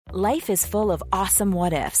Life is full of awesome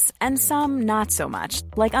what-ifs, and some not so much,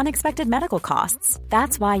 like unexpected medical costs.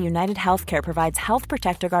 That's why United Healthcare provides Health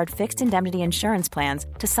Protector Guard fixed indemnity insurance plans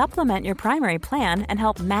to supplement your primary plan and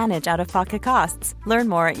help manage out-of-pocket costs. Learn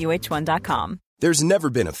more at uh1.com. There's never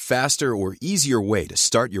been a faster or easier way to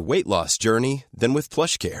start your weight loss journey than with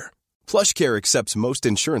PlushCare. PlushCare accepts most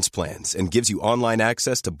insurance plans and gives you online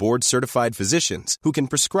access to board-certified physicians who can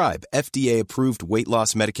prescribe FDA-approved weight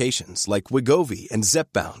loss medications like Wegovy and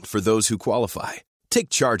Zepbound for those who qualify. Take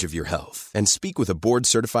charge of your health and speak with a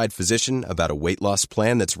board-certified physician about a weight loss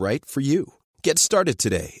plan that's right for you. Get started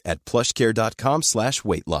today at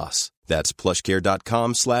plushcare.com/weight loss. That's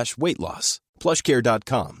plushcare.com/weight loss.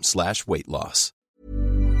 plushcare.com/weight loss.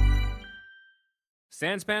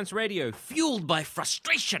 Sanspants Radio, fueled by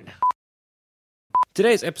frustration.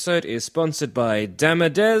 Today's episode is sponsored by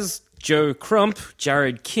Damadez, Joe Crump,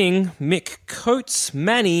 Jared King, Mick Coates,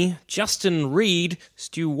 Manny, Justin Reed,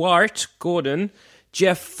 Stuart Gordon,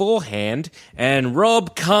 Jeff Forehand, and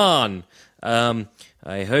Rob Kahn.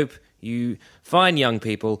 I hope you fine young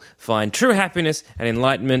people find true happiness and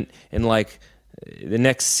enlightenment in the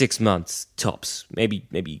next 6 months tops,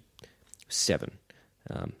 maybe 7.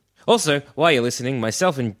 Also, while you're listening,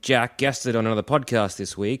 myself and Jack guested on another podcast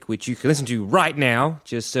this week, which you can listen to right now.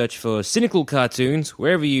 Just search for Cynical Cartoons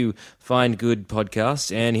wherever you find good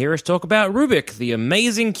podcasts, and hear us talk about Rubik, the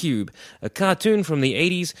Amazing Cube, a cartoon from the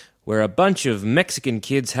 80s where a bunch of Mexican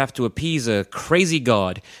kids have to appease a crazy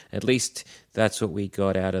god. At least that's what we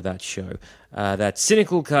got out of that show. That's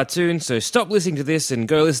Cynical Cartoon, so stop listening to this and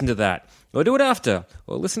go listen to that. Or do it after,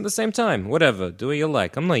 or listen at the same time. Whatever, do what you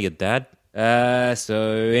like. I'm not your dad.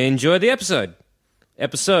 So enjoy the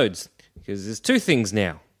episodes, because there's 2 things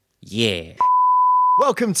now. Yeah.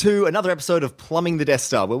 Welcome to another episode of Plumbing the Death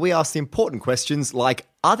Star, where we ask the important questions like,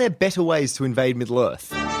 are there better ways to invade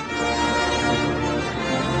Middle-earth?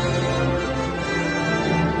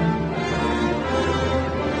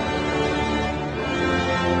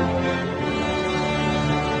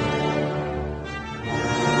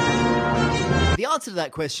 The answer to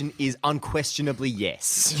that question is unquestionably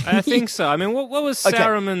yes. I think so. I mean, what was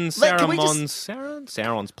Saruman's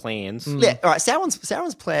plans? Yeah, all right.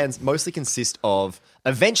 Sauron's plans mostly consist of,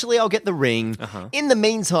 eventually I'll get the ring. In the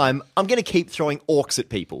meantime, I'm going to keep throwing orcs at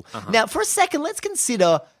people. Now, for a second, let's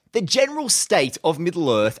consider the general state of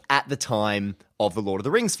Middle-earth at the time of the Lord of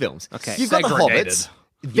the Rings films. Okay. You've got the hobbits.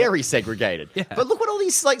 Very segregated. Yeah. But look what all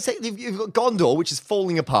these, you've got Gondor, which is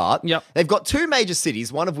falling apart. Yep. They've got 2 major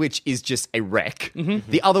cities, one of which is just a wreck.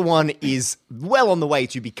 The other one is well on the way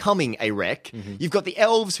to becoming a wreck. You've got the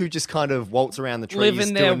elves who just kind of waltz around the trees, live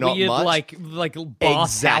in their doing not weird, much. like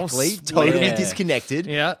bathhouse. Exactly. Totally Yeah. disconnected.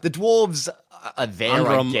 Yeah. The dwarves are there,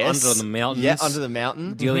 I guess. Under the mountains. Yeah, under the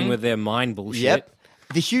mountain. Dealing with their mind bullshit. Yep.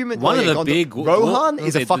 The human... One of the Gondor- big... Rohan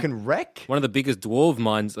is a the- fucking wreck. One of the biggest dwarf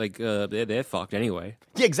minds, they're fucked anyway.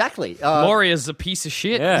 Yeah, exactly. Moria's a piece of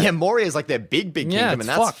shit. Yeah. Moria's like their big kingdom, Yeah, and it's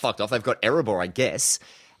that's fucked. fucked off. They've got Erebor, I guess.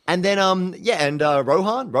 And then,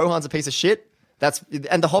 Rohan. Rohan's a piece of shit.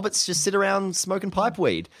 And the hobbits just sit around smoking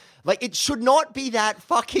pipeweed. Like, it should not be that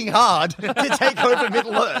fucking hard to take over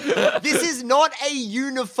Middle-earth. This is not a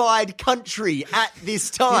unified country at this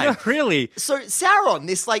time. Yeah, really? So Sauron,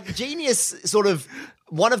 this genius sort of...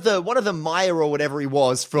 One of the Maya or whatever he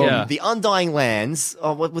was from the Undying Lands.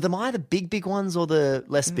 Oh, were the Maya the big ones or the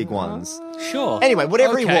less big ones? Sure. Anyway,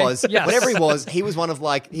 whatever he was, Yes. he was one of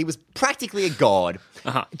he was practically a god,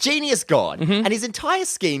 genius god, and his entire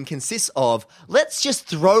scheme consists of, let's just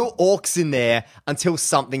throw orcs in there until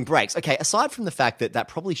something breaks. Okay, aside from the fact that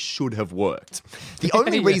probably should have worked, the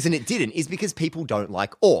only reason it didn't is because people don't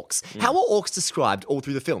like orcs. How are orcs described all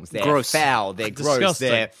through the films? They're Gross. foul, they're gross, Disgusting.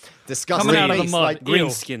 they're disgusting. Coming out of the beasts, mud.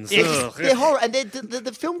 Greenskins. They're horrible, and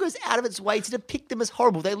the film goes out of its way to depict them as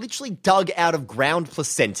horrible. They're literally dug out of ground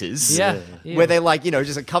placentas, where they're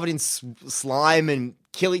just covered in slime and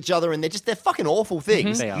kill each other, and they're fucking awful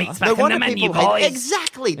things. They are. Meat's No back on wonder the menu, people hate- boys.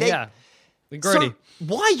 Exactly. They're So gritty.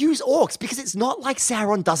 why use orcs? Because it's not like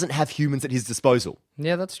Sauron doesn't have humans at his disposal.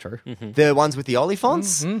 Yeah, that's true. The ones with the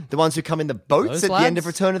Oliphants, the ones who come in the boats Those at the end of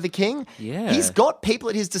lads. Return of the King. Yeah. He's got people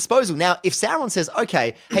at his disposal. Now, if Sauron says,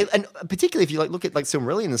 okay, hey, and particularly if you look at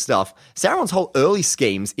Silmarillion and stuff, Sauron's whole early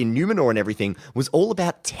schemes in Numenor and everything was all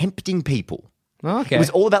about tempting people. Okay. It was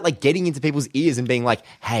all about getting into people's ears and being like,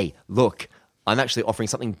 hey, look, I'm actually offering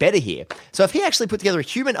something better here. So if he actually put together a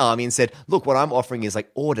human army and said, look, what I'm offering is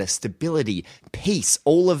like order, stability, peace,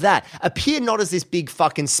 all of that, appear not as this big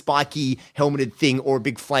fucking spiky helmeted thing or a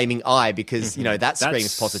big flaming eye because, that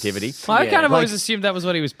screams positivity. Well, I kind of always assumed that was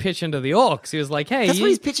what he was pitching to the orcs. He was like, hey... That's what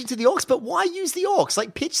he's pitching to the orcs, but why use the orcs?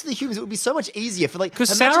 Like, pitch to the humans. It would be so much easier for like...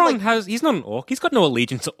 Because imagine, Sauron he's not an orc. He's got no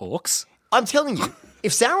allegiance to orcs. I'm telling you,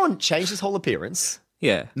 if Sauron changed his whole appearance...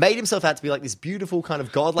 Yeah. Made himself out to be like this beautiful kind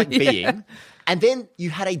of godlike being. And then you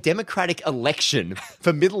had a democratic election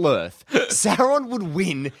for Middle-earth. Sauron would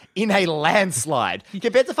win in a landslide.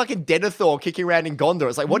 Compared to fucking Denethor kicking around in Gondor.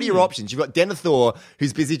 It's like, what are your options? You've got Denethor,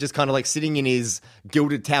 who's busy just kind of like sitting in his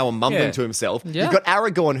gilded tower mumbling to himself. Yeah. You've got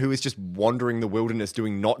Aragorn, who is just wandering the wilderness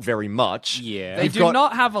doing not very much. Yeah. They do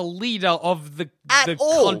not have a leader of the land. At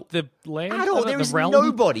all. There is realm.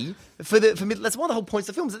 nobody for Middle. That's one of the whole points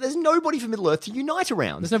of the film, is that there's nobody for Middle-earth to unite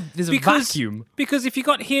around. There's a vacuum. Because if you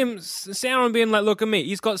got him, Sauron being like, look at me,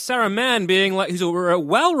 he's got Saruman being like, he's a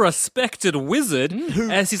well-respected wizard,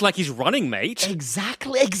 as he's running mate.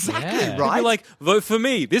 Exactly, Yeah. right? He'd be like, vote for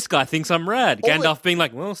me. This guy thinks I'm rad. Gandalf being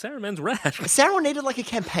like, well, Saruman's rad. Sauron needed like a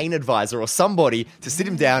campaign advisor or somebody to sit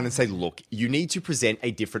him down and say, look, you need to present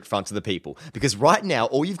a different front to the people. Because right now,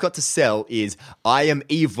 all you've got to sell is, I am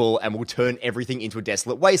evil and will turn everything into a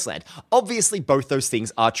desolate wasteland. Obviously, both those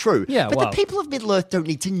things are true. Yeah, but well- the people of Middle-earth don't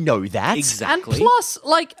need to know that. Exactly. And plus,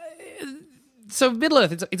 so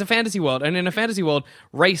Middle-earth, it's a fantasy world, and in a fantasy world,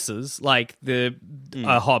 races, like the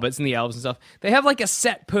hobbits and the elves and stuff, they have like a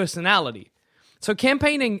set personality. So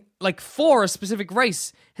campaigning for a specific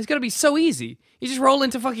race has got to be so easy. You just roll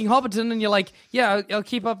into fucking Hobbiton and you're like, yeah, I'll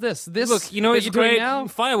keep up this. Look, that it's you're doing great. now.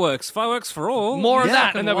 Fireworks for all. More of Yeah,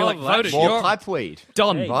 that, and they'll be like, voted. More You're pipeweed.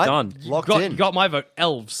 done, Hey, right? done. Locked in. Got my vote.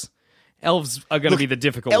 Elves. Elves are going to be the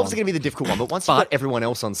difficult Elves one. are going to be the difficult one, but once you've got everyone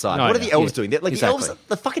else on side, No, what are yeah, the elves yeah. doing? They're, like Exactly.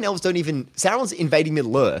 the fucking elves don't even... Sauron's invading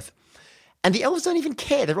Middle-earth, and the elves don't even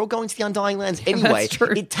care. They're all going to the Undying Lands anyway. That's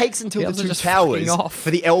true. It takes until The the elves are Two just Towers fucking off.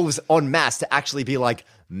 for the elves en masse to actually be like,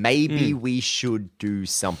 maybe we should do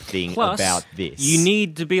something Plus, about this. you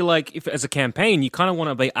need to be like, if as a campaign, you kind of want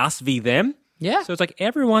to be us v them. Yeah. So it's like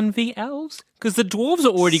everyone v elves. Because the dwarves are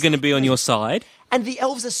already going to be on your side. And the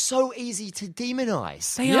elves are so easy to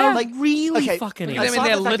demonize. They are really fucking Look at easy. them in aside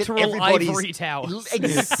their from the fact that literal everybody's- ivory towers.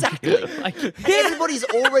 Exactly. And everybody's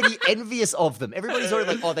already envious of them. Everybody's already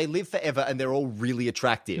like, oh, they live forever and they're all really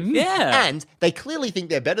attractive. Yeah. And they clearly think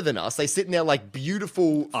they're better than us. They sit in their like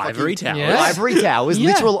beautiful Ivory fucking- towers. Yeah. Ivory towers,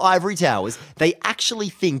 Yeah. literal ivory towers. They actually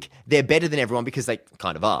think they're better than everyone because they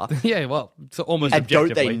kind of are. Yeah, well, it's almost And don't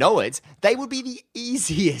objectively. they know it? They would be the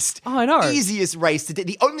easiest, Oh, I know. easiest race to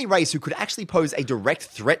the only race who could actually pose a direct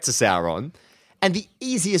threat to Sauron, and the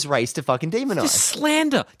easiest race to fucking demonize. Just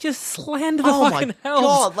slander the Oh fucking my elves.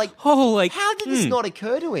 god! Like, how did hmm. this not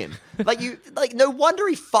occur to him? No wonder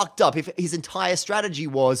he fucked up if his entire strategy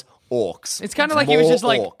was orcs. It's kind of like he was just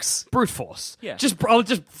like orcs. brute force. Yeah. I'll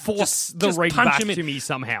just force the just ring punch back him in. to me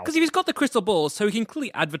somehow. Because if he's got the crystal balls, so he can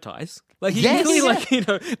clearly advertise. Like, he Yes. can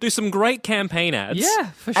clearly, Yeah. do some great campaign ads.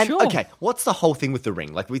 Yeah, for And sure. okay, what's the whole thing with the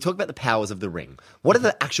ring? Like, we talk about the powers of the ring. What are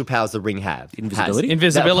the actual powers the ring has? Invisibility. Now,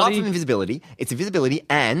 Invisibility. apart from invisibility, it's invisibility,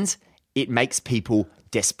 and it makes people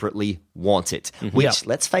desperately want it. Which, Yep.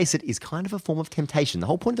 let's face it, is kind of a form of temptation. The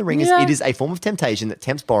whole point of the ring Yeah. is it is a form of temptation that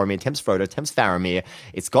tempts Boromir, tempts Frodo, tempts Faramir.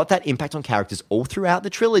 It's got that impact on characters all throughout the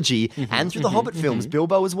trilogy and through the Hobbit films,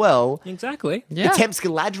 Bilbo as well. Exactly. Yeah. It tempts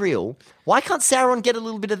Galadriel. Why can't Sauron get a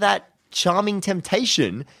little bit of that charming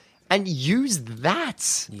temptation and use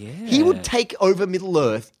that? Yeah. He would take over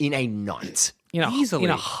Middle-earth in a night. Easily. in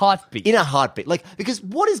a heartbeat. In a heartbeat. Like, because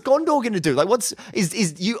what is Gondor going to do? Like,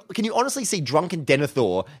 can you honestly see drunken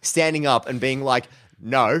Denethor standing up and being like,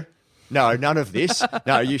 no, none of this.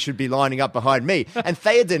 No, you should be lining up behind me. And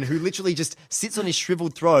Theoden, who literally just sits on his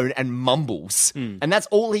shriveled throne and mumbles. And that's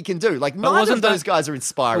all he can do. Like, neither wasn't of those that- guys are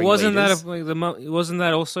inspiring Wasn't leaders. wasn't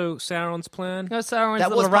that also Sauron's plan? No, Sauron's That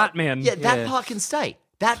little was rat part- man. Yeah, that part can stay.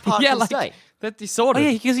 That part yeah, can like stay. that. He sort Oh, of.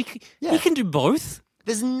 yeah, because he Yeah. can do both.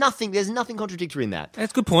 There's nothing contradictory in that.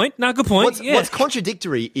 That's a good point. No, good point. What's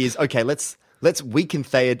contradictory is, okay, let's weaken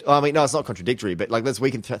Theoden. I mean, no, it's not contradictory, but like, let's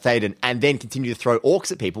weaken Theoden and then continue to throw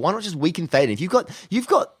orcs at people. Why not just weaken Theoden? If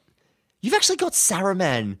you've actually got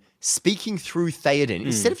Saruman speaking through Theoden.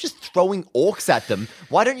 Instead of just throwing orcs at them,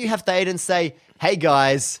 why don't you have Theoden say, hey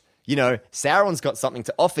guys, Sauron's got something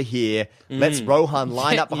to offer here. Let's Rohan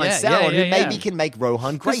line up behind Yeah, Sauron, yeah, who maybe yeah. can make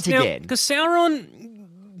Rohan great again. Because Sauron,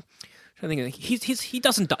 I think he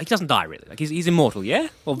doesn't die. He doesn't die really. Like he's immortal, yeah.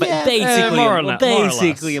 Or Yeah, basically, more or less.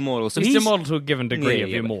 basically immortal. So he's immortal to a given degree of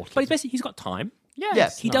but immortal. he's basically he's got time. Yeah,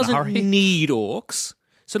 Yes. He not in a doesn't hurry. need orcs.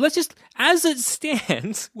 So let's just, as it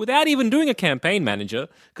stands, without even doing a campaign manager,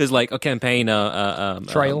 because like a campaign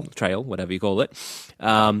trail, whatever you call it,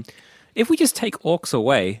 if we just take orcs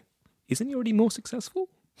away, isn't he already more successful?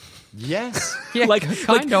 Yes. Yeah, like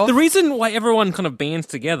kind of. the reason why everyone kind of bands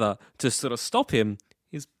together to sort of stop him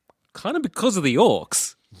is kind of because of the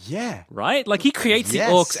orcs. Yeah. Right? Like, he creates Yes.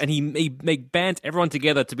 the orcs and he bands everyone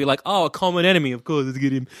together to be like, oh, a common enemy, of course, let's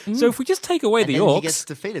get him. So if we just take away the And orcs... he gets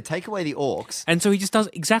defeated. Take away the orcs. And so he just does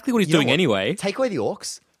exactly what he's You know doing what? anyway. Take away the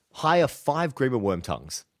orcs, hire 5 Grima worm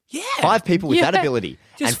tongues. Yeah. 5 people with Yeah. that ability.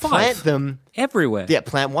 Just and 5. plant them. Everywhere. Yeah,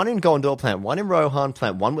 plant 1 in Gondor, plant 1 in Rohan,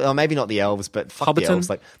 plant 1, or maybe not the elves, but fuck the Hobbiton. elves.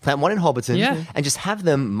 Like, plant 1 in Hobbiton, Yeah. and just have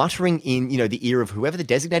them muttering in, the ear of whoever the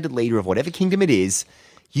designated leader of whatever kingdom it is.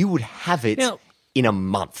 You would have it Now- in a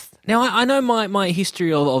month. Now, I know my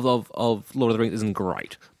history of Lord of the Rings isn't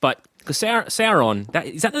great, but because Sauron,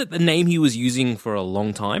 is that the name he was using for a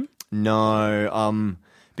long time? No,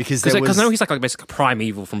 because there was... Because I know he's like basically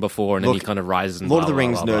primeval from before, and then he Look, kind of rises and Lord of blah, the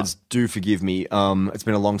Rings blah, blah, blah. nerds, do forgive me. It's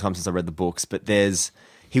been a long time since I read the books, but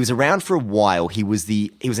he was around for a while. He was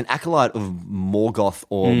an acolyte of Morgoth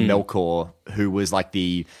or Melkor, who was like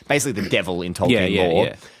basically the devil in Tolkien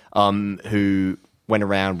lore. Who went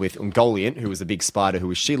around with Ungoliant, who was the big spider who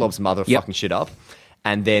was Shelob's mother, fucking shit up.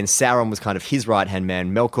 And then Sauron was kind of his right-hand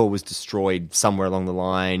man. Melkor was destroyed somewhere along the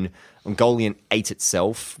line. Ungoliant ate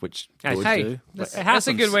itself, which As would Hey, do. that's, It that's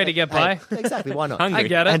a good happens. way to get by. Hey, exactly, why not? Hungry. I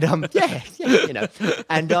get it.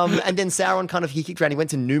 And and then Sauron kind of he kicked around. He went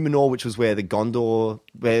to Numenor, which was where the Gondor,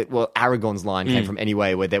 Aragorn's line came from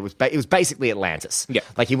anyway. Where it was basically Atlantis. Yeah.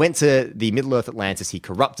 like he went to the Middle Earth Atlantis. He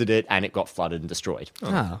corrupted it, and it got flooded and destroyed.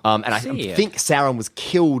 Oh. And I See it. think Sauron was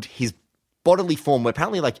killed. His bodily form, where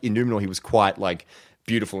apparently like in Numenor he was quite like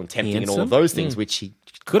beautiful and tempting and all Handsome? of those things, which he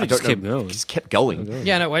Could have I just don't kept know, going. Just kept going.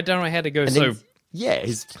 Yeah, no, I don't know how to go And so... then, yeah,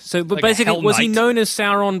 So, but Like a basically, Hell was he Knight. known as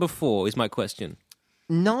Sauron before, is my question.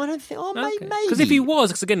 no, I don't think. Oh, maybe. Because if he was,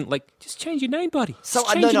 because again, like, just change your name, buddy. So Just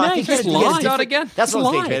I change your name. think Just he had a lie. Start different- again. That's Just what I was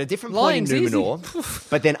lie. thinking. At a different point in Lying's easy. Numenor,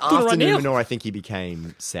 but then it after right now. Numenor, I think he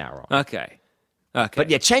became Sauron. Okay. But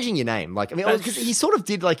yeah, changing your name, like I mean, because he sort of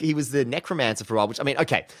did, like he was the necromancer for a while. Which I mean,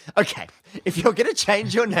 okay, if you're gonna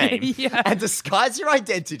change your name Yeah. and disguise your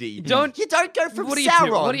identity, you don't go from What are you Sauron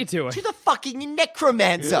doing? What are you doing? to the fucking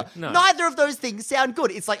necromancer. No. Neither of those things sound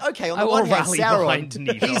good. It's like, okay, on the I will one hand, rally behind Sauron,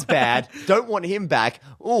 neither. he's bad. Don't want him back.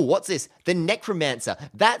 Oh, what's this? The necromancer.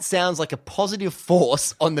 That sounds like a positive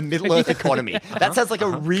force on the Middle Earth economy. That sounds like a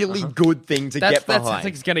really good thing to get That's behind.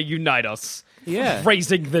 like going to unite us. Yeah.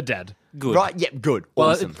 Raising the dead. Good. Right? Yeah, good. Well,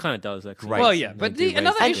 Awesome. it kind of does, actually. Great. Well, yeah, but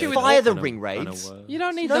another And issue with fire the Kind of- ring kind raids. of, you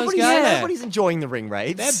don't need those Nobody's, guys. nobody's enjoying the ring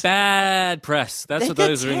raids. They're bad press. That's what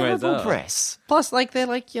those ring raids terrible are. press. Plus, like they're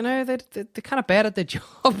like they're kind of bad at their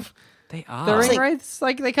job. They are. The ring like- wraiths,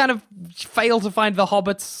 like they kind of fail to find the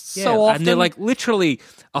hobbits Yeah, so often. And they're like literally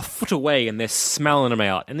a foot away and they're smelling them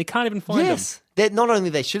out and they can't even find Yes. They're not only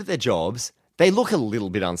they shit at their jobs, they look a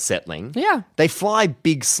little bit unsettling. Yeah. They fly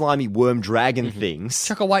big, slimy worm dragon things.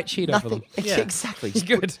 chuck a white sheet over Nothing. them. Yeah. Exactly. Just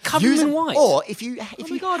Good. put- Cover use them in them- white. Or if you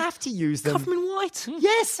my God. have to use them. them. Cover them in white.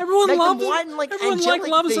 Yes. Everyone make loves them white it. and like Everyone angelic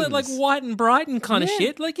loves things. it, like white and bright and kind of Yeah.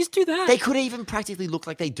 shit. Like, just do that. They could even practically look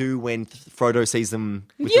like they do when Frodo sees them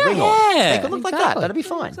with Yeah. the ring on. Yeah. They could look like that. Exactly. That'd be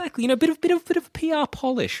fine. Exactly. A bit of PR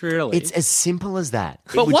polish, really. It's as simple as that.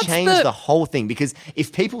 But it would what's change the- the whole thing because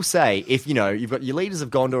if people say, you've got your leaders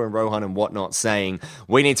of Gondor and Rohan and whatnot saying,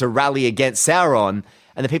 we need to rally against Sauron,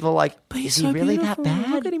 and the people are like, But he's is he so really beautiful. that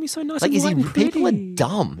bad? Look at him, he's so nice Like, and is he? white and People are pretty.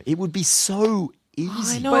 dumb. It would be so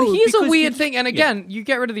easy. I know. But here's a because weird he- thing, and again, you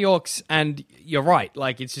get rid of the orcs, and you're right.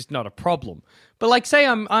 Like it's just not a problem. But like, say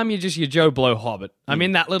I'm your Joe Blow hobbit. I'm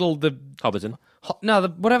in that little Hobbiton.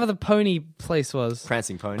 whatever the pony place was.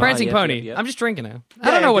 Prancing pony. Prancing yeah, Pony. yeah, yeah. I'm just drinking now. I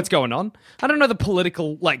don't know what's going on. I don't know the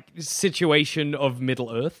political situation of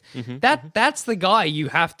Middle Earth. That's the guy you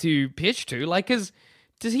have to pitch to. Like,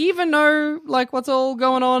 does he even know like what's all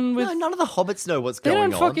going on with? No, none of the hobbits know what's They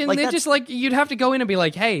going don't on. fucking. Like, They're that's- just like you'd have to go in and be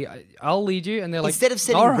like, "Hey, I'll lead you," and they're like, instead of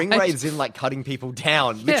setting "All ring right." raids in, like cutting people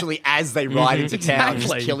down, literally as they ride into town,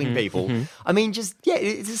 Exactly. just killing people. I mean,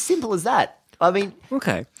 it's as simple as that. I mean,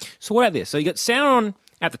 Okay. So what about this? So you got Sauron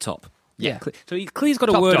at the top. Yeah. So he's got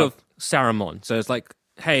a Top word dog. of Saruman. So it's like,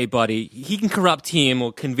 hey, buddy, he can corrupt him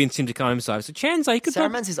or convince him to come himself. So chances are he could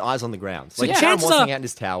Saruman's his eyes on the ground. So Yeah. Sauron Chances walking are- out in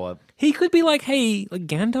his tower. He could be like, hey, like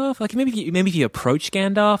Gandalf. Like maybe if you approach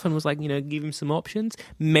Gandalf and was like, give him some options,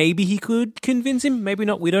 maybe he could convince him. Maybe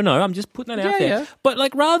not. We don't know. I'm just putting that out Yeah, there. yeah. But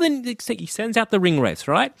like, rather than he sends out the ring wraiths,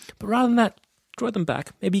 right? But rather than that, draw them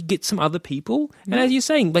back. Maybe get some other people. And as you're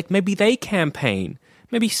saying, like maybe they campaign.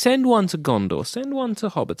 Maybe send one to Gondor. Send one to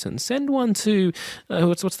Hobbiton. Send one to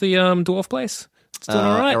what's the dwarf place? It's doing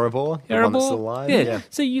all right. Erebor, the one that's still alive. Yeah.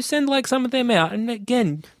 So you send like some of them out, and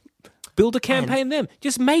again, build a campaign. Them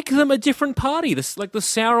just make them a different party. This like the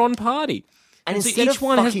Sauron party. And so instead each of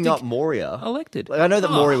one has fucking up Moria, elected. Like, I know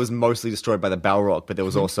that Moria was mostly destroyed by the Balrog, but there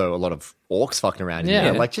was also a lot of orcs fucking around in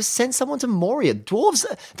there. Like, just send someone to Moria. Dwarves,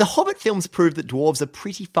 the Hobbit films prove that dwarves are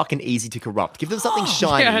pretty fucking easy to corrupt. Give them something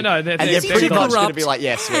shiny. Yeah, I know. And they're pretty much going to be like,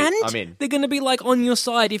 yeah, sweet, and I'm in. They're going to be like on your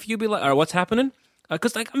side if you be like, all right, what's happening?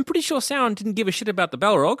 Because like I'm pretty sure Sauron didn't give a shit about the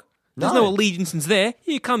Balrog. There's no allegiances there.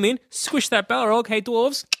 You come in, squish that Balrog. Hey,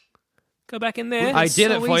 dwarves. Go back in there. I did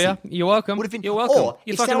it for you. You're welcome. Would have been, You're welcome. Or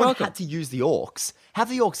You're if fucking someone welcome. had to use the orcs, have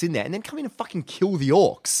the orcs in there, and then come in and fucking kill the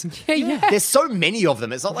orcs. Yeah. There's so many of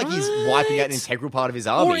them. It's not like he's wiping out an integral part of his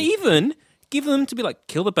army. Or even give them to be like,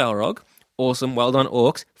 kill the Balrog. Awesome, well done,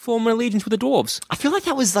 orcs. Form an allegiance with the dwarves. I feel like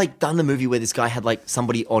that was like done in the movie where this guy had like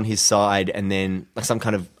somebody on his side, and then like some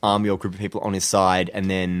kind of army or group of people on his side, and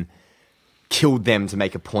then killed them to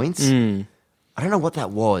make a point. I don't know what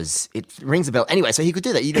that was. It rings a bell. Anyway, so he could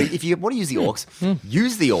do that. You know, if you want to use the orcs,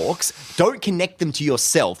 use the orcs. Don't connect them to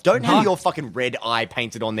yourself. Don't have your fucking red eye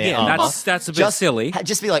painted on their armor. that's a bit silly.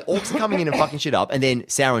 Just be like, orcs are coming in and fucking shit up. And then,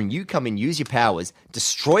 Sauron, you come in, use your powers,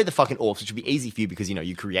 destroy the fucking orcs, which would be easy for you because, you know,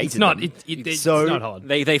 you created them. It's So- not hard.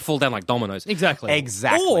 They fall down like dominoes. Exactly.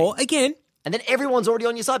 Exactly. Or, again, And then everyone's already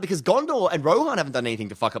on your side because Gondor and Rohan haven't done anything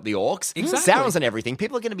to fuck up the orcs. Exactly. Sauron's done everything.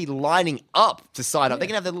 People are going to be lining up to sign up. They're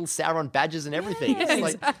going to have their little Sauron badges and everything. Yeah, It's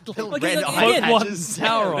like exactly. little Like, red again, eye vote one badges.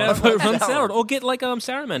 Sauron. Vote one Sauron. Or get like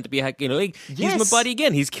Saruman to be, you know, he's Yes. my buddy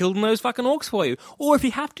again. He's killed those fucking orcs for you. Or if you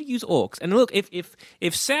have to use orcs, and look, if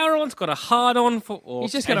Sauron's got a hard on for orcs,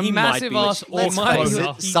 He's just got and a he might massive be- ass Let's orc face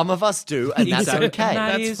quota. it, some of us do, and that's Exactly. okay.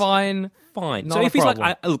 That That's is fine. fine. Not So a if he's problem.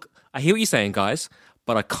 like, look, I hear what you're saying, guys,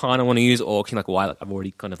 but I kind of want to use orcs. You're like, why? Like, I've already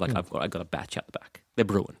kind of like, I got a batch out the back. They're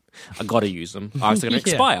brewing. I got to use them. I was going to Yeah.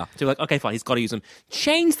 expire. So you're like, okay, fine. He's got to use them.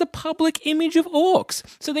 Change the public image of orcs.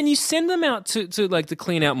 So then you send them out to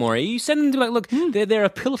clean out Moria. You send them to like, look, they're a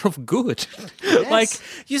pillar of good. Like,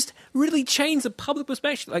 just really change the public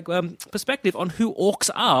perspective, perspective on who orcs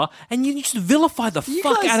are, and you just vilify the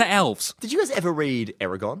fuck guys- out of elves. Did you guys ever read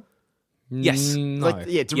Aragon? Yes. No. Like,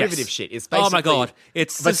 yeah, derivative Yes. shit. It's Oh basically, my god,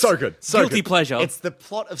 it's but just so good, so guilty good. pleasure. It's the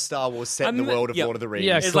plot of Star Wars set in the world of yeah. Lord of the Rings.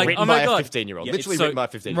 Yeah, it's it's like, written oh my by God. a 15-year-old. Yeah, Literally it's so- written by a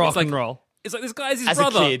 15-year-old. Rock It's like- and roll. It's like this guy's his As a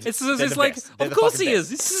brother. kid, it's they're the like, best. They're of the course fucking he is.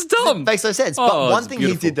 best. This is dumb. Makes no sense. Oh, But one it's thing he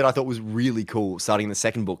beautiful. did that I thought was really cool, starting in the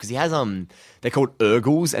second book, because he has they're called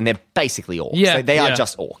Urgles, and they're basically orcs. Yeah, they are yeah.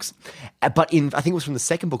 just orcs. But I think it was from the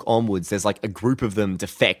second book onwards, there's like a group of them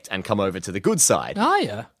defect and come over to the good side. Oh,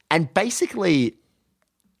 yeah. And basically,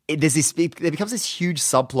 there becomes this huge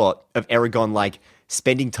subplot of Aragon like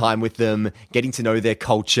spending time with them, getting to know their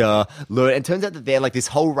culture, learn. And it turns out that they're like this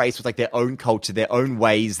whole race with like their own culture, their own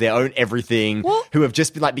ways, their own everything, who have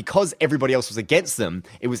just been like, because everybody else was against them,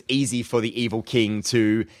 it was easy for the evil king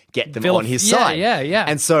to get them on his yeah, side. yeah.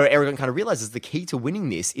 And so Aragon kind of realizes the key to winning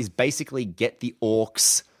this is basically get the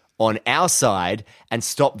orcs on our side and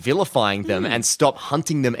stop vilifying them and stop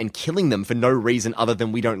hunting them and killing them for no reason other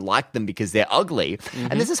than we don't like them because they're ugly.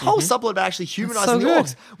 And there's this whole subplot about actually humanizing so the good.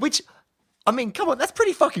 orcs, which, I mean, come on, that's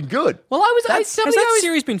pretty fucking good. Well, I was. Has something I that was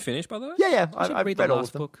series been finished, by the way? Yeah, I should I've read read the all last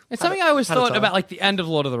of them. book. It's something I always had a thought time. about, like the end of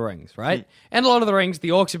Lord of the Rings, right? End of Lord of the Rings, the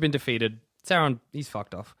orcs have been defeated. Sauron, he's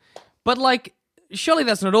fucked off. But like, surely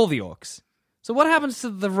that's not all the orcs. So what happens to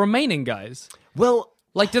the remaining guys? Well,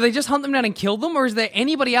 Like, do they just hunt them down and kill them, or is there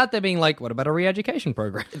anybody out there being like, "What about a re-education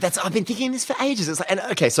program?" I've been thinking this for ages. It's like, and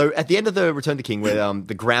okay, so at the end of the Return of the King, where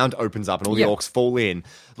the ground opens up and all the Yeah. orcs fall in,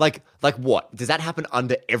 like what does that happen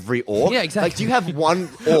under every orc? Yeah, exactly. Like, do you have one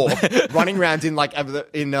orc running around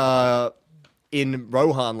in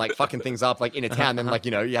Rohan, like fucking things up, like in a town? Then, like,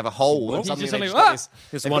 you know, you have a hole, and suddenly just they like, just got "Ah!" this.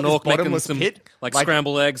 There's they've one got this orc making bottomless some pit, like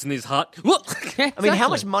scrambled eggs in his hut. I mean, how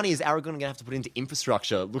much money is Aragorn going to have to put into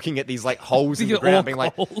infrastructure looking at these like holes in the The ground, orc being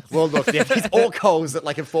like, holes. well, look, they have these orc holes that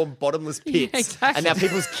like have formed bottomless pits, exactly. and now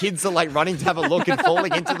people's kids are like running to have a look and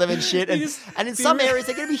falling into them and shit. And, and in some areas,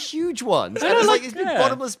 they're going to be huge ones. And it's like these big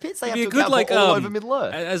bottomless pits they have to account for all over Middle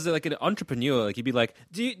Earth. As like an entrepreneur, like you'd be like,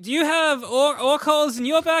 do you have orc holes in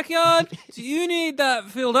your backyard? Do you need that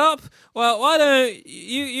filled up? Well, why don't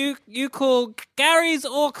you call Gary's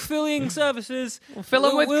Orc Filling Services? Fill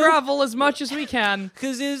them with gravel as much as we can.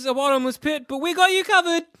 Because there's a bottomless pit, but we got you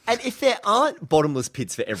covered. And if there aren't bottomless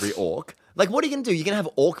pits for every orc, like, what are you going to do? You're going to have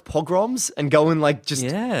orc pogroms and go and like just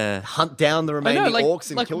hunt down the remaining like- orcs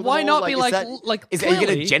and like, kill them why all? not be is like- that- like, are you going to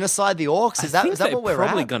clearly- genocide the orcs? Is I think that they're what we're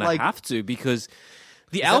probably at? gonna Like, have to, because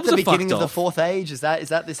The Is elves that the are fucked beginning of the off. Fourth Age? Is that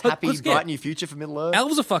this happy, 'cause, yeah. bright new future for Middle Earth?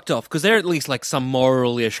 Elves are fucked off because they're at least like some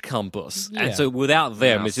moral-ish compass, and so without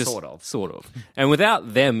them, No, it's just sort of. and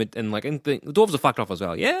without them, and the dwarves are fucked off as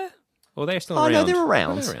well. Yeah, or they're still Oh around. no, they're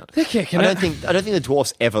around. Oh, they're around. They're kicking I it. don't think the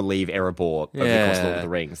dwarfs ever leave Erebor over the course of Lord of the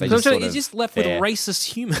Rings. They So just sort you're of just left with there. racist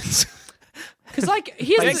humans. Because, like,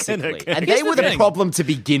 here's the Basically. And here's they were the the thing. problem to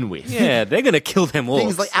begin with. Yeah, they're gonna kill them all.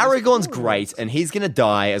 Things like Aragorn's great, and he's going to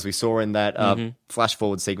die, as we saw in that flash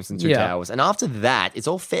forward sequence in Two Yeah. Towers. And after that, it's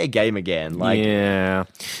all fair game again. Like, yeah,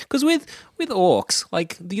 because with orcs,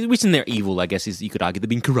 like the reason they're evil, I guess, is you could argue they've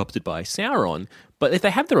been corrupted by Sauron. But if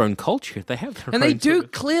they have their own culture, if they have their And own they do sort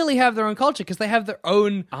of- clearly have their own culture because they have their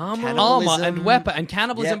own armor and weapon and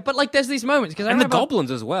cannibalism. Yeah. But, like, there's these moments. Because and the goblins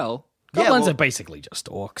as well. Goblins well- are basically just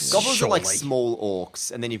orcs. goblins are like surely. small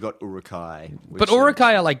orcs, and then you've got Uruk-hai. But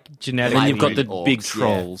Uruk-hai are, like, genetic. And then you've got the orcs, big yeah.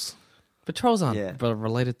 trolls. But trolls aren't Yeah.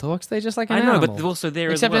 related to orcs. They're just like an I know, animal. but also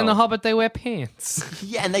there Except as well. in The Hobbit, they wear pants.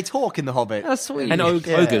 Yeah, and they talk in The Hobbit. That's sweet. And Yeah.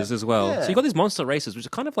 ogres as well. Yeah. So you've got these monster races, which are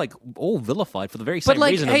kind of like all vilified for the very same But,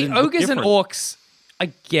 like, reason. hey, as in look ogres and different. orcs,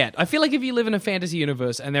 I get. I feel like if you live in a fantasy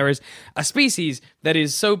universe and there is a species that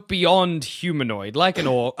is so beyond humanoid, like an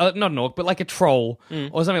orc, not an orc, but like a troll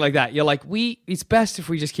or something like that, you're like, it's best if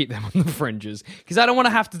we just keep them on the fringes. Because I don't want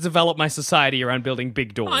to have to develop my society around building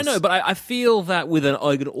big doors. I know, but I feel that with an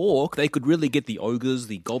orc, they could really get the ogres,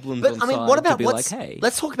 the goblins on But I mean, side what about to be what's? like, hey,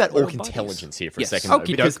 let's talk about we're orc buddies. intelligence here for Yes. a second, though,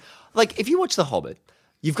 Okey because, doke. like, if you watch The Hobbit,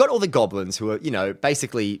 you've got all the goblins who are,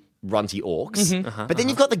 basically runty orcs, but then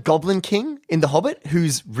you've got the Goblin King in The Hobbit,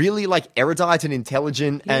 who's really like erudite and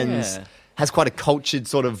intelligent and Yeah. has quite a cultured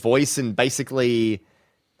sort of voice, and basically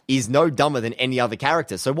is no dumber than any other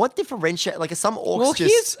character. So what differentiate? Like, are some orcs Well,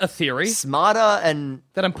 just here's a theory smarter and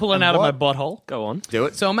that I'm pulling and out of my what? butthole. Go on. Do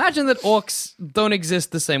it. So imagine that orcs don't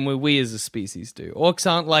exist the same way we as a species do. Orcs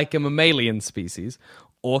aren't like a mammalian species.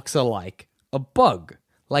 Orcs are like a bug,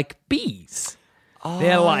 like bees.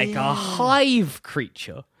 They're like a hive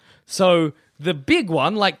creature. So the big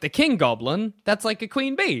one, like the king goblin, that's like a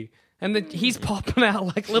queen bee. And he's popping out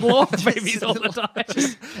like little orc babies all the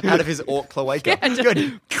time. Out of his orc cloaca. Yeah, just-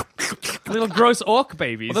 Good. Little gross orc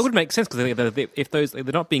babies. Well, that would make sense because if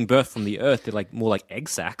they're not being birthed from the earth, they're like more like egg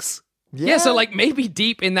sacs. Yeah, so like maybe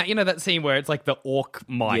deep in that, that scene where it's like the orc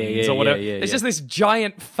mines yeah, or whatever. yeah, There's yeah. just this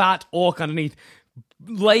giant fat orc underneath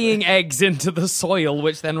laying eggs into the soil,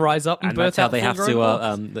 which then rise up and, And birth that's how out they have full-grown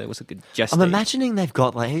orcs. to. What's a good gestate? I'm imagining they've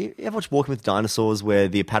got like, you ever watch Walking with Dinosaurs where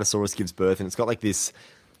the Apatosaurus gives birth and it's got like this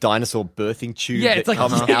dinosaur birthing tube Yeah, that it's like-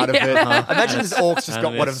 comes out of it. Yeah. I imagine this orc's just And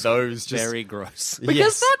got one of it's those. Just very gross. Because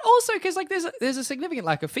Yes. that also, because like there's a significant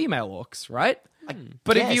lack of female orcs, right?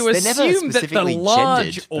 But if guess. you They're never assume that the specifically large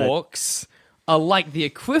gendered, but- orcs are like the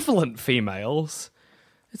equivalent females,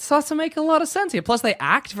 it starts to make a lot of sense here. Plus, they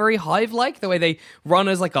act very hive-like, the way they run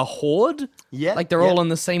as like a horde. Yeah, like they're yeah. all on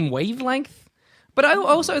the same wavelength. But I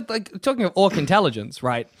also like talking of orc intelligence,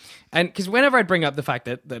 right? And because whenever I bring up the fact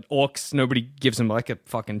that orcs, nobody gives them like a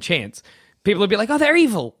fucking chance. People would be like, "Oh, they're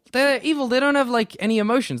evil. They're evil. They don't have like any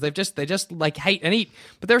emotions. They just like hate and eat."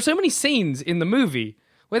 But there are so many scenes in the movie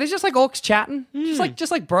where there's just like orcs chatting, just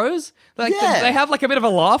like bros. Like Yeah. they have like a bit of a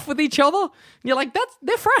laugh with each other. And you're like,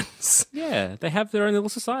 they're friends. Yeah, they have their own little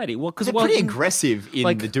society. Well, because They're pretty aggressive in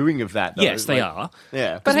like- the doing of that, though. Yes, they Like, are.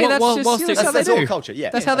 Yeah. But hey, that's while- just whilst that's they- how they that's do. all culture, yeah.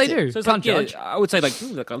 That's Yeah, how they that's do. it. So it's Can't like, judge. I would say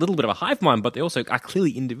like a little bit of a hive mind, but they also are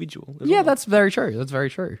clearly individual. as Yeah, well. that's very true. That's very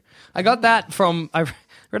true. I got that from I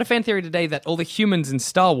read a fan theory today that all the humans in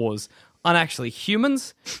Star Wars aren't actually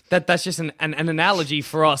humans. That's just an analogy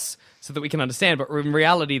for us so that we can understand. But in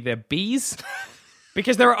reality, they're bees.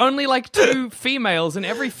 Because there are only like 2 females, and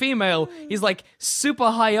every female is like super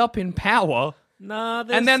high up in power. Nah,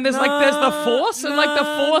 And then there's the Force, and like the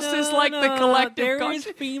Force is like the collective There is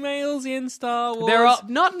conscious- females in Star Wars. There are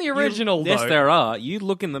not in the original Yes, though. there are. You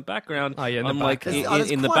look in the background. Oh, yeah, in the on, back. like There's- there's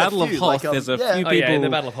in the quite a Battle of few, Hoth. like, There's a yeah. few Oh people. yeah, in the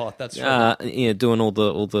Battle of Hoth. That's true. Doing all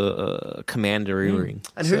the commandeering.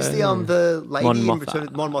 And who's the lady Mon in Mothma. Return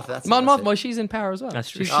of Mon Mothma? That's Mon it, that's Mothma, it. well, she's in power as well. That's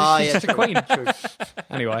true. She's, Ah, she's yeah, just a queen.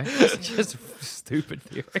 Anyway, it's just a stupid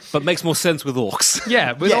theory. But makes more sense with orcs.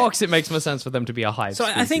 Yeah, with Yeah. orcs, it makes more sense for them to be a hive. So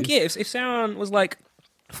I think species. if Sauron was like,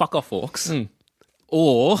 fuck off orcs,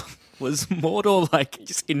 or was Mordor like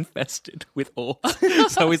just infested with orcs,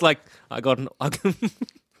 so he's like,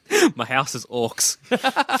 my house is orcs.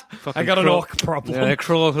 I got an orc problem. Yeah, they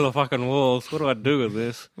crawl over the fucking walls. What do I do with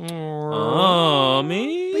this? Oh,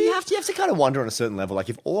 me. But you have to kind of wonder on a certain level, like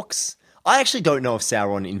if orcs. I actually don't know if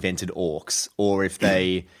Sauron invented orcs or if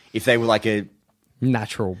they were like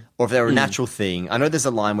Natural. or if they were a natural thing. I know there's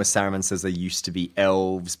a line where Saruman says they used to be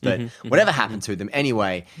elves, but whatever happened to them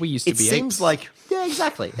anyway. We used to it be seems apes. like yeah,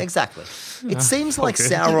 exactly. It seems like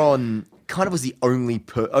Sauron kind of was the only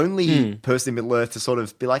person in Middle-earth to sort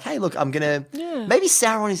of be like, hey, look, I'm going to... Maybe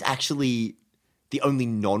Sauron is actually the only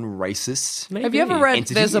non-racist Have you ever read...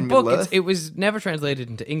 entity There's a in book, Middle-earth. it was never translated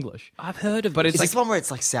into English. I've heard of but it's Is like... this one where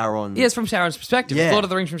it's like Sauron... Yeah, it's from Sauron's perspective. Yeah. Lord of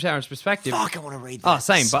the Rings from Sauron's perspective. Fuck, I want to read that. Oh,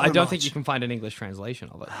 same, so but I don't think much. you can find an English translation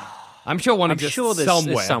of it. I'm sure one exists there's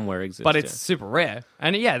somewhere. somewhere exists, but it's yeah. super rare.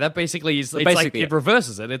 And yeah, that basically is. It's basically, like yeah. it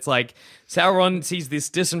reverses it. It's like Sauron sees this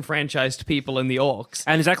disenfranchised people in the orcs.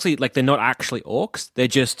 And it's actually like they're not actually orcs; they're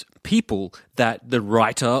just people that the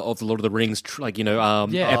writer of the Lord of the Rings,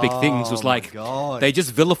 epic things was like. God. They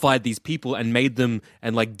just vilified these people and made them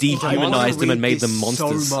and like dehumanized them and made them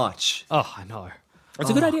monsters. So much. Oh, I know. It's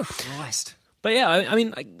a good idea. Christ. But yeah, I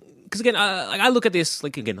mean, because again, I look at this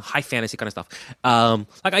like again high fantasy kind of stuff.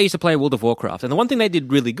 Like I used to play World of Warcraft, and the one thing they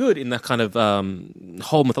did really good in the kind of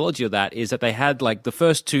whole mythology of that is that they had like the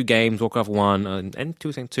first two games, Warcraft 1 and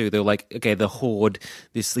 2, they were like, okay, the Horde,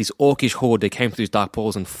 these orcish horde, they came through these dark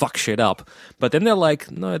portals and fuck shit up. But then they're like,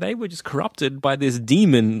 no, they were just corrupted by this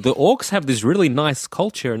demon. The orcs have this really nice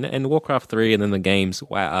culture, and Warcraft 3, and then the games,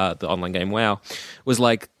 WoW, the online game WoW, was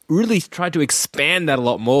like. Really tried to expand that a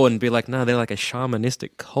lot more and be like, no, they're like a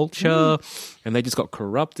shamanistic culture, and they just got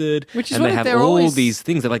corrupted. Which is and what they have they're all always- these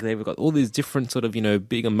things that like they've got all these different sort of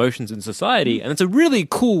big emotions in society, and it's a really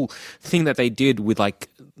cool thing that they did with like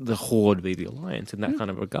the Horde, the Alliance, in that kind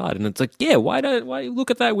of regard. And it's like, yeah, why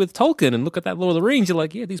look at that with Tolkien and look at that Lord of the Rings? You're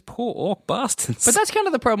like, yeah, these poor orc bastards. But that's kind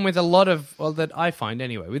of the problem with a lot of, well, that I find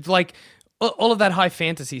anyway, with like all of that high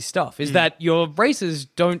fantasy stuff, is that your races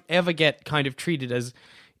don't ever get kind of treated as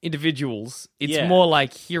individuals. It's Yeah. more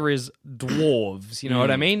like, here is dwarves, you know what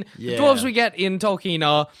I mean? Yeah. The dwarves we get in Tolkien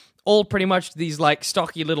are all pretty much these like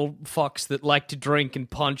stocky little fucks that like to drink and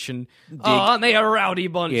punch and aren't they a rowdy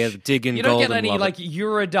bunch? Yeah, dig in You don't gold get and any love it. like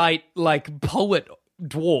erudite like poet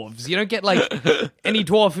dwarves. You don't get like any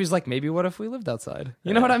dwarf who's like, maybe what if we lived outside?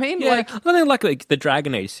 You know what I mean? Yeah, Like, I think like the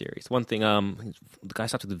Dragon Age series. One thing, the guy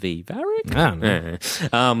starts with the V, Varric. I don't know.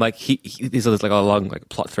 Yeah. Like he there's like a long like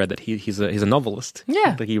plot thread that he's a novelist.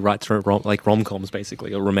 Yeah. like he writes rom-coms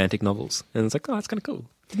basically, or romantic novels, and it's like, oh, that's kind of cool.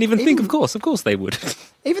 Didn't even think, of course they would.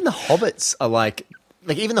 Even the hobbits are like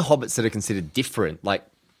even the hobbits that are considered different, like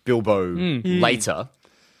Bilbo later,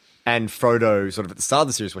 and Frodo sort of at the start of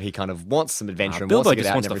the series where he kind of wants some adventure and Bilbo wants to get just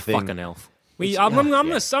out wants and to everything. fuck an elf. I'm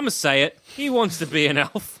gonna say it. He wants to be an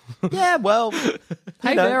elf. Yeah, well,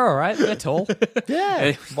 hey, know. they're all right. They're tall.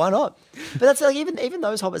 yeah, why not? But that's like even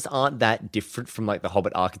those hobbits aren't that different from like the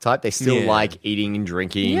hobbit archetype. They still Yeah. like eating and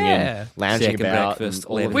drinking Yeah. and lounging Second about, breakfast,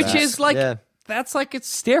 and all of Which that. is like, Yeah. that's like its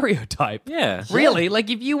stereotype. Yeah. Really?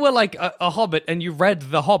 Like if you were like a hobbit and you read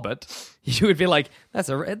The Hobbit, you would be like, that's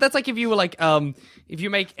like if you were like, if you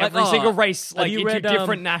make every single race like you into read,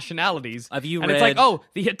 different nationalities. have you and it's like, read- oh,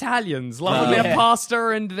 the Italians love their pasta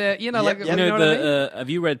and their, Yep, like, yep. you know what I mean? Have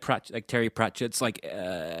you read Terry Pratchett's like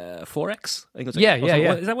 4X? I think it's like, Yeah, or yeah, something.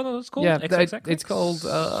 yeah. Is that what it's called? Yeah, XXX? it's called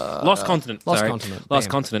Lost Continent. Lost sorry. Continent. Lost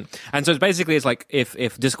Bam. Continent. And so it's basically it's like if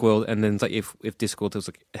Discworld, and then it's like if Discworld was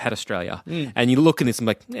like had Australia, and you look and it's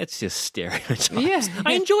like it's just stereotypes. Yeah.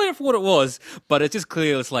 I enjoy it for what it was, but it's just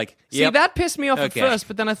clear. It's like See, that pissed me off Okay. at first,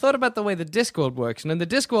 but then I thought about the way the Discworld works, and in the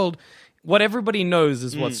Discworld, what everybody knows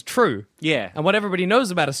is what's true. Yeah. And what everybody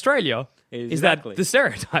knows about Australia is that Exactly. the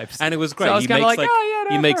stereotypes. And it was great. So I was he kinda makes like, oh, yeah,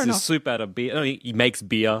 he no, makes fair his enough. soup out of beer. No, he makes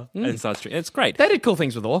beer and starts drinking. It's great. They did cool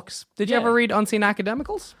things with orcs. Did you Yeah. ever read Unseen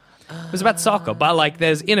Academicals? It was about soccer, but like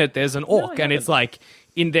there's an orc, and it's like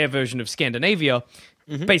in their version of Scandinavia,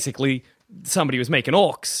 basically somebody was making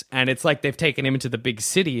orcs, and it's like they've taken him into the big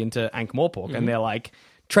city, into Ankh-Morpork, and they're like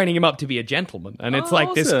training him up to be a gentleman, and it's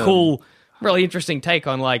like this awesome. cool, really interesting take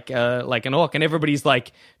on like an orc, and everybody's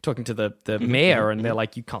like talking to the mayor, and they're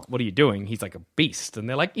like, you can't, what are you doing? He's like a beast, and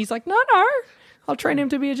he's like, no, I'll train him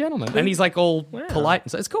to be a gentleman, and he's like all polite,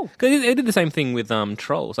 and so it's cool. Because they did the same thing with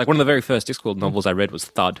Trolls. Like one of the very first Discworld novels I read was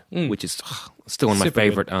Thud, which is still one of my Super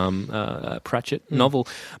favorite Pratchett novel.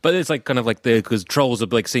 But it's like kind of like because Trolls are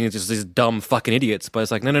like seen as just these dumb fucking idiots. But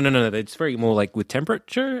it's like no. It's very more like with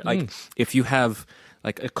temperature. Like if you have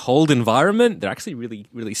like a cold environment, they're actually really,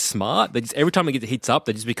 really smart. They just every time it heats up,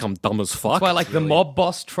 they just become dumb as fuck. That's why like the mob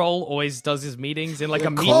boss troll always does his meetings in like a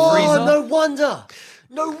meat Oh, freezer.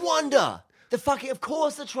 no wonder. Of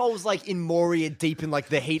course the trolls like in Moria deep in like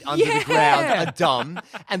the heat under the ground are dumb,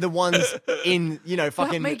 and the ones in,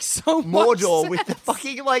 fucking makes so much Mordor with the sense.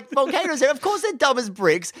 fucking like volcanoes there, of course they're dumb as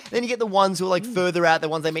bricks. Then you get the ones who are like further out, the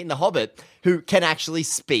ones they meet in The Hobbit, who can actually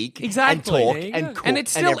speak and Exactly. talk There you and go. cook And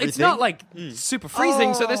it's everything. not like super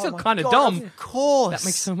freezing, so they're still kind of dumb. Of course. That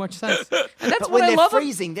makes so much sense. And that's But what when I they're love.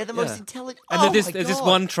 freezing, they're the most intelligent. And there's this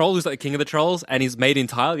one troll who's like the king of the trolls, and he's made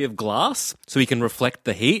entirely of glass, so he can reflect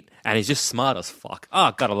the heat, and he's just smart as fuck.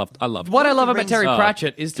 Oh god, I love What I love about Terry Oh,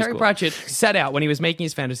 Pratchett is Terry cool. Pratchett set out when he was making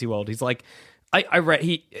his fantasy world. He's like, I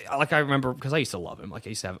remember because I used to love him. Like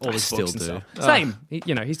I used to have all his books and still stuff. do. Same,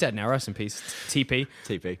 he's dead now. Rest in peace, TP.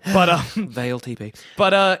 TP. But Veil TP.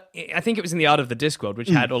 But I think it was in the Art of the Discworld, which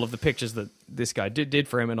had all of the pictures that this guy did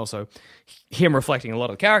for him, and also him reflecting a lot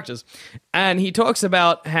of the characters. And he talks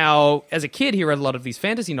about how, as a kid, he read a lot of these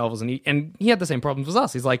fantasy novels, and he had the same problems as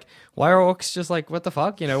us. He's like, why are orcs just like, what the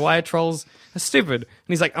fuck? Why are trolls stupid? And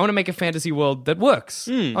he's like, I want to make a fantasy world that works.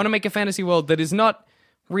 I want to make a fantasy world that is not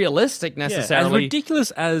realistic As necessarily.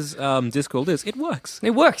 ridiculous as Discworld is, it works.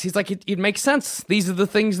 It works. He's like, it makes sense. These are the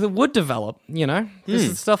things that would develop, This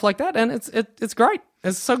is stuff like that, and it's great.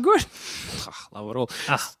 It's so good. Love it all.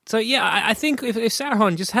 So yeah, I think if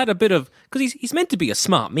Sauron just had a bit of, because he's meant to be a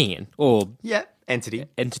smart man or Yeah, entity.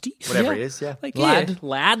 entity, Whatever it is, yeah. like Lad.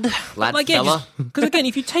 lad, Lad fella. Because again,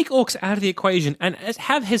 if you take orcs out of the equation and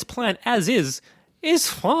have his plan as is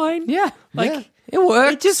fine. Yeah. Like. It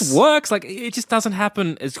works. It just works. Like, it just doesn't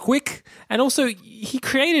happen as quick. And also, he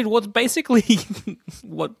created what's basically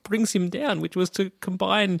what brings him down, which was to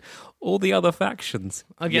combine all the other factions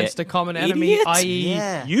Against Yeah. a common enemy, Idiot. i.e.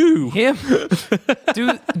 Yeah. You. him.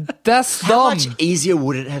 Dude, that's How dumb. much easier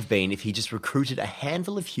would it have been if he just recruited a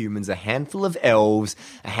handful of humans, a handful of elves,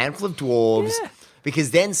 a handful of dwarves? Yeah.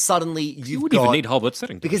 Because then suddenly You you've wouldn't got... even need hobbits. I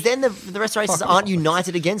don't Because then the rest of the races aren't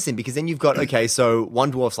united against him. Because then you've got, okay, so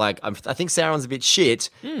one dwarf's like, I think Sauron's a bit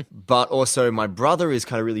shit, but also my brother is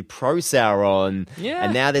kind of really pro-Sauron. Yeah.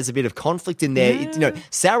 And now there's a bit of conflict in there.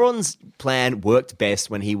 Sauron's plan worked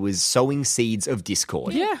best when he was sowing seeds of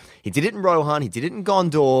discord. Yeah. He did it in Rohan, he did it in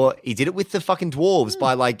Gondor, he did it with the fucking dwarves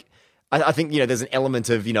by like... I think, there's an element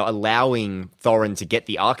of, allowing Thorin to get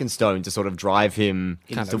the Arkenstone to sort of drive him,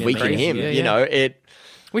 to weaken crazy. him. Yeah.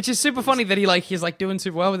 Which is super funny that he's like doing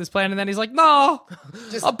super well with his plan, and then he's like, no,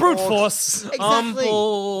 a brute orcs. force. Exactly.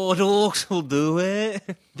 bored. Orcs will do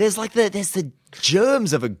it. There's the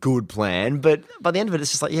germs of a good plan, but by the end of it,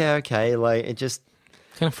 it's just like, yeah, okay, like it just,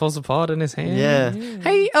 Kind of falls apart in his hand. yeah.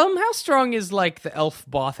 Hey, how strong is like the elf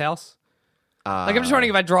bathhouse? Like, I'm just wondering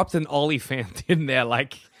if I dropped an OnlyFans in there,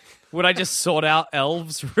 like, would I just sort out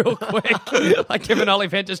elves real quick? Like, if an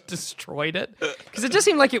OnlyFans just destroyed it? Because it just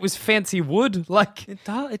seemed like it was fancy wood. Like,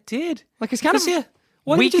 It did. like it's kind of Yeah.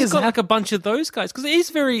 Why weak don't you as just got hell. like a bunch of those guys? Because it is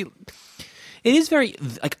very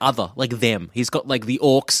like other, like them. He's got like the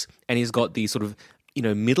orcs, and he's got the sort of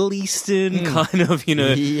Middle Eastern kind of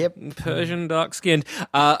Yep. Persian dark skinned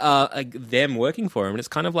like them working for him, and it's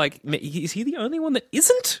kind of like, is he the only one that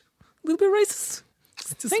isn't a little bit racist?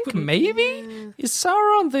 I think maybe is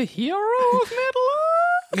Sauron the hero of Middle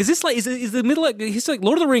Earth? Is this like is the Middle Earth, like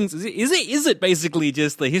Lord of the Rings? Is it basically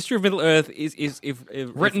just the history of Middle Earth? Is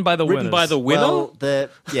Written by the written winners. by the winner? Well,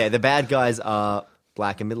 the bad guys are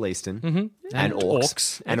black and Middle Eastern and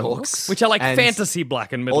orcs. And orcs. Which are like And fantasy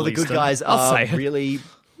black and Middle all the good Eastern. guys I'll are say it. really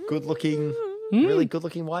good-looking, really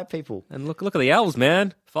good-looking white people. And look at the elves,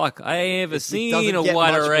 man. Fuck, I ain't ever seen doesn't a get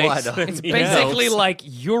wider much race. wider. than It's the Basically elves. like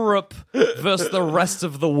Europe versus the rest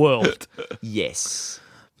of the world. Yes.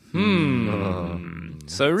 So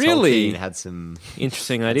Tolkien really had some...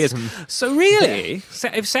 interesting ideas. So really, if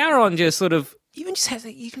Sauron just sort of even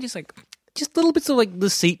just little bits of like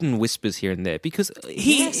deceit and whispers here and there, because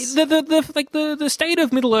the state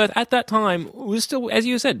of Middle Earth at that time was still, as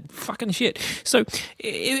you said, fucking shit. So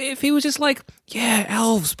if he was just like, yeah,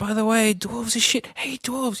 elves, by the way, dwarves are shit. Hey,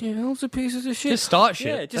 dwarves, elves are pieces of shit. Just start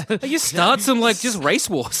shit. Yeah, just start some like just race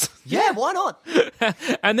wars. Yeah, why not?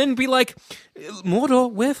 And then be like,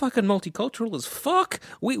 Mordor, we're fucking multicultural as fuck.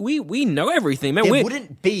 We know everything, man. There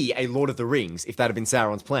wouldn't be a Lord of the Rings if that had been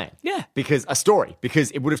Sauron's plan. Yeah. Because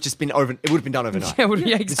it would have just been done overnight.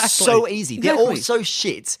 Yeah, exactly. It's so easy. They're all Exactly. so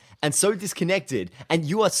shit and so disconnected. And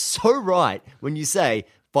you are so right when you say,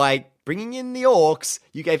 by bringing in the orcs,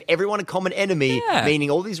 you gave everyone a common enemy, Yeah. meaning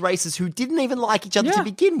all these races who didn't even like each other Yeah. to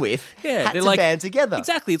begin with had they're to band together.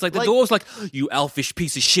 Exactly. It's like the dwarves like, you elfish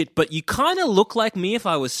piece of shit, but you kind of look like me if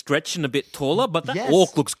I was stretched and a bit taller, but that Yes.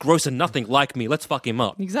 orc looks gross and nothing like me. Let's fuck him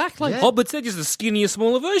up. Exactly. Hobbits, they're just a skinnier,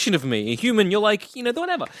 smaller version of me. A human, you're like,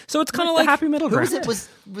 whatever. So it's kind of The like happy middle Who ground. was it?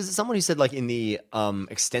 Was it someone who said, like, in the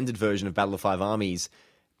extended version of Battle of Five Armies,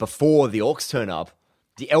 before the orcs turn up,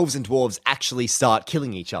 the elves and dwarves actually start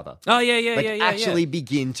killing each other. Oh, yeah. Actually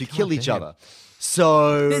begin to kill each other.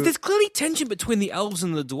 So There's clearly tension between the elves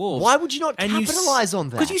and the dwarves. why would you not capitalize on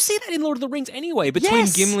that? Because you see that in Lord of the Rings anyway, between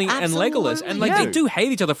Yes, Gimli and Legolas. And absolutely. they do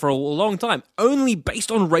hate each other for a long time, only based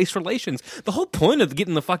on race relations. The whole point of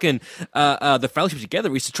getting the fucking the fellowship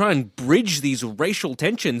together is to try and bridge these racial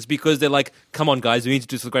tensions, because they're like, come on guys, we need to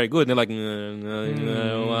do this for the greater good. And they're like,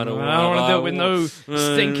 no, I don't want to do it with no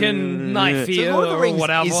stinking knife So here Lord of the or Rings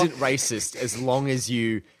whatever. isn't racist as long as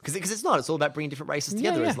you... Because it's not. It's all about bringing different races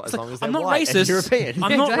together as long as they're I'm not white racist. and European.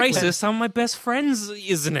 I'm not exactly. racist. Some of my best friends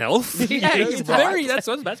is an elf. Yeah, it's right. very. That's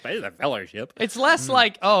basically a fellowship. It's less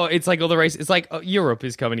like, it's like all the race. It's like Europe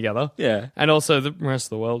is coming together. Yeah. And also the rest of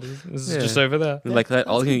the world is just over there. Like that.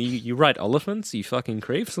 You ride elephants, you fucking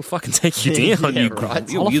creeps. They'll fucking take you down. Yeah, you, right.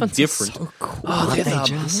 you're Elephants are different. so cool. Oh, they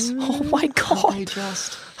just... Oh my god.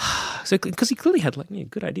 So, because he clearly had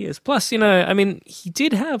good ideas. Plus, he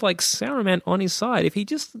did have Saruman on his side. If he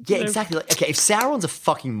just Yeah, exactly. Okay, if Sauron's a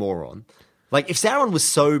fucking moron, if Sauron was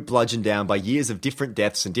so bludgeoned down by years of different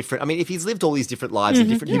deaths and different... if he's lived all these different lives and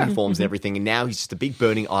different human forms and everything, and now he's just a big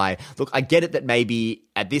burning eye... Look, I get it that maybe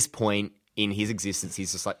at this point in his existence,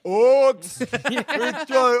 he's just like, orcs!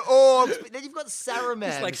 Orcs! But then you've got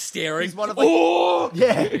Saruman. He's staring. He's one of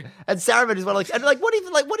yeah. And Saruman is one of what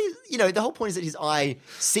is, the whole point is that his eye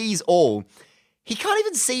sees all. He can't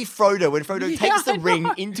even see Frodo when Frodo takes the ring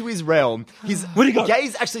into his realm. His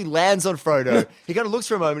gaze actually lands on Frodo. He kind of looks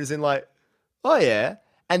for a moment and is in oh yeah.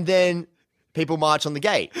 And then people march on the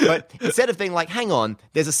gate. But instead of being hang on,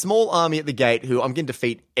 there's a small army at the gate who I'm going to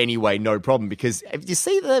defeat anyway, no problem. Because if you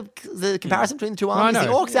see the comparison between the two armies, the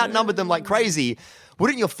orcs outnumbered them like crazy.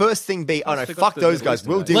 Wouldn't your first thing be, oh no, fuck those guys,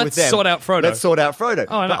 we'll deal with them. Let's sort out Frodo. Let's sort out Frodo.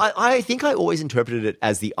 Oh, I know. But I think I always interpreted it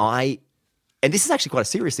as the eye, and this is actually quite a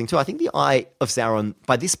serious thing too. I think the eye of Sauron,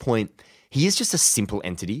 by this point, he is just a simple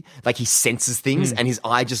entity. He senses things and his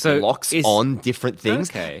eye just locks on different things.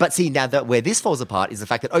 Okay. But see, now that where this falls apart is the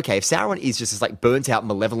fact that, okay, if Sauron is just this burnt out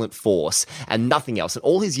malevolent force and nothing else, and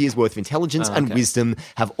all his years worth of intelligence and wisdom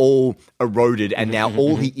have all eroded, and now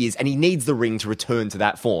all he is, and he needs the ring to return to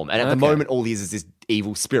that form. And at the moment, all he is this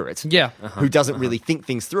evil spirit who doesn't really think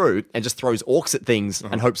things through and just throws orcs at things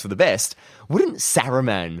and hopes for the best. Wouldn't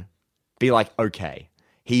Saruman be like, okay,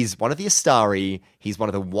 he's one of the Astari. He's one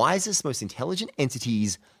of the wisest, most intelligent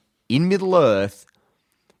entities in Middle-earth.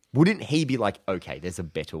 Wouldn't he be like, okay, there's a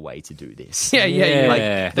better way to do this?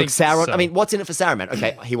 Yeah. Look, Sauron, what's in it for Saruman?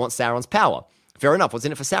 Okay, he wants Sauron's power. Fair enough. What's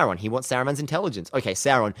in it for Sauron? He wants Saruman's intelligence. Okay,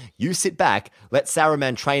 Sauron, you sit back. Let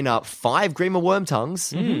Saruman train up 5 Grima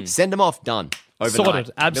Wormtongues. Send them off. Done. Overnight.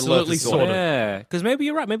 Sorted. Absolutely sorted. Yeah, because maybe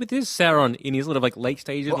you're right. Maybe this is Sauron in his late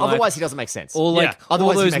stages. Well, otherwise, he doesn't make sense. Or all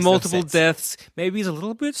Otherwise, he those makes no multiple sense. deaths. Maybe he's a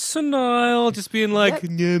little bit senile, just being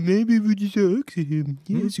yeah, maybe we just ask him.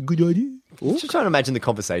 Yeah, it's a good idea. Just trying to imagine the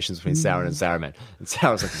conversations between Sauron and Saruman. And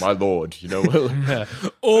Sauron's like, my lord,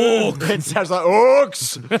 Orc! And Sauron's like,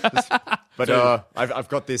 orcs! But I've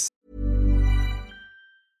got this.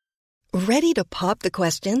 Ready to pop the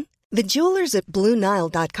question? The jewelers at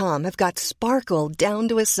BlueNile.com have got sparkle down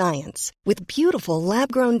to a science with beautiful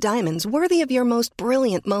lab-grown diamonds worthy of your most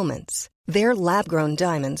brilliant moments. Their lab-grown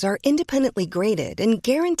diamonds are independently graded and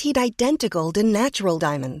guaranteed identical to natural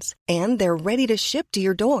diamonds, and they're ready to ship to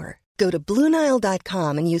your door. Go to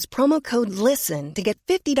BlueNile.com and use promo code LISTEN to get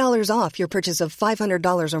 $50 off your purchase of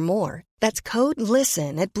 $500 or more. That's code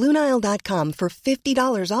LISTEN at BlueNile.com for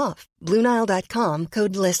 $50 off. BlueNile.com,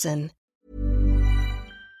 code LISTEN.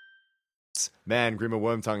 Man, Grima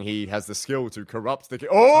Wormtongue, he has the skill to corrupt the...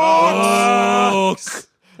 Orcs!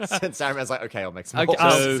 And Saruman's like, okay, I'll make some Okay,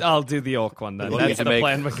 orcs. I'll do the orc one then. You That's can the make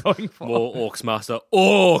plan we're going for. More orcs, master.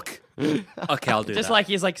 Orc! Okay, I'll do Just that. like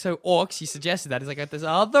he's like, so orcs, he suggested that. He's like, there's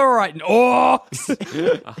other right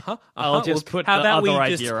orcs. I'll just put How the about other we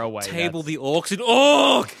idea just away. table That's- the orcs in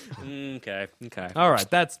orc? Okay. All right,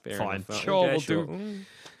 that's Fair fine. enough. Sure, Okay, we'll sure. do.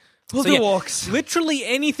 We'll So, do yeah, orcs. Literally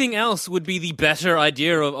anything else would be the better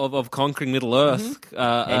idea of conquering Middle Earth. Anything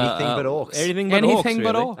but orcs. Anything but Anything orcs,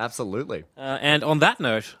 but really. orcs. Absolutely. And on that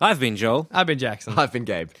note, I've been Joel. I've been Jackson. I've been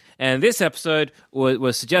Gabe. And this episode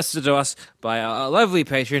was suggested to us by our lovely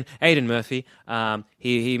patron, Aidan Murphy.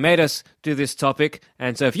 He made us do this topic.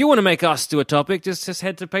 And so if you want to make us do a topic, just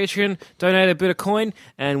head to Patreon, donate a bit of coin,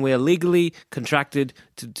 and we're legally contracted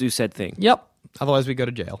to do said thing. Yep. Otherwise, we go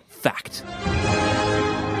to jail. Fact.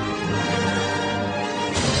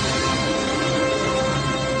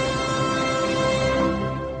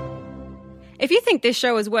 If you think this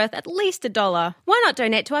show is worth at least $1, why not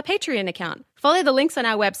donate to our Patreon account? Follow the links on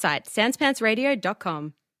our website,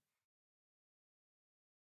 sanspantsradio.com.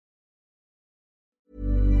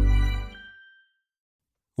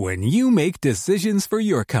 When you make decisions for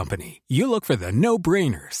your company, you look for the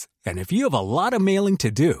no-brainers. And if you have a lot of mailing to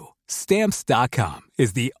do, Stamps.com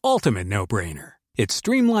is the ultimate no-brainer. It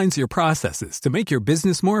streamlines your processes to make your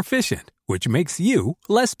business more efficient, which makes you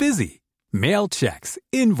less busy. Mail checks,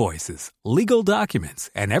 invoices, legal documents,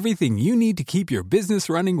 and everything you need to keep your business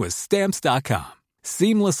running with Stamps.com.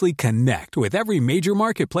 Seamlessly connect with every major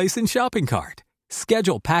marketplace and shopping cart.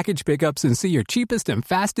 Schedule package pickups and see your cheapest and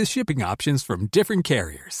fastest shipping options from different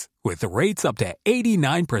carriers, with rates up to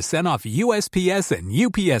 89% off USPS and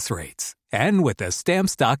UPS rates. And with the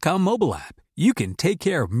Stamps.com mobile app, you can take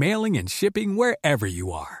care of mailing and shipping wherever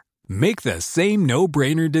you are. Make the same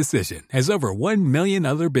no-brainer decision as over 1 million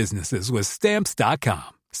other businesses with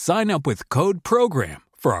Stamps.com. Sign up with code PROGRAM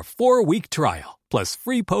for a 4-week trial, plus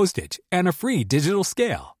free postage and a free digital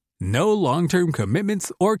scale. No long-term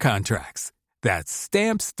commitments or contracts. That's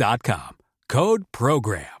Stamps.com. Code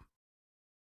PROGRAM.